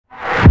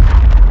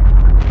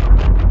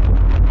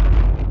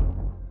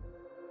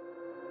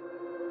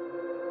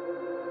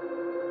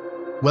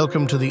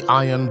Welcome to the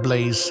Ion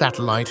Blaze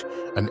satellite,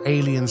 an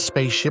alien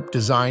spaceship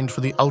designed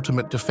for the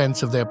ultimate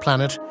defense of their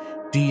planet,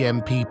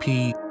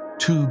 DMPP-2B.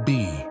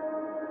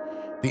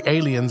 The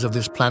aliens of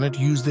this planet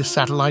use this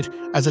satellite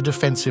as a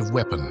defensive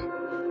weapon.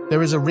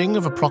 There is a ring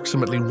of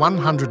approximately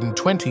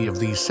 120 of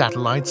these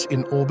satellites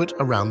in orbit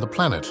around the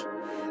planet.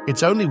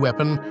 Its only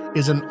weapon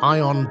is an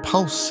ion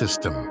pulse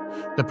system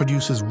that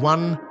produces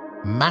one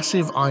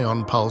massive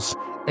ion pulse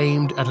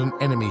aimed at an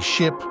enemy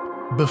ship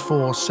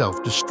before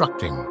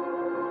self-destructing.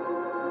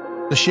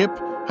 The ship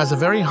has a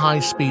very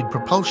high-speed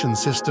propulsion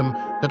system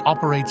that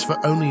operates for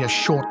only a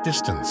short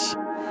distance.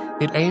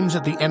 It aims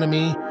at the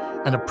enemy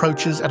and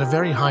approaches at a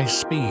very high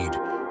speed,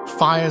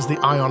 fires the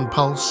ion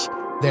pulse,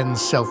 then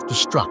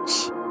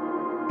self-destructs.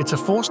 It's a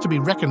force to be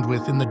reckoned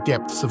with in the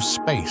depths of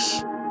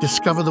space.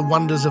 Discover the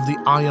wonders of the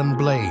Ion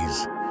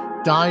Blaze.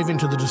 Dive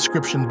into the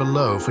description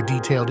below for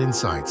detailed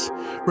insights.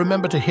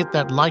 Remember to hit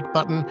that like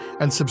button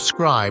and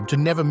subscribe to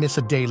never miss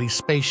a Daily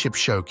Spaceship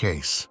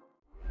showcase.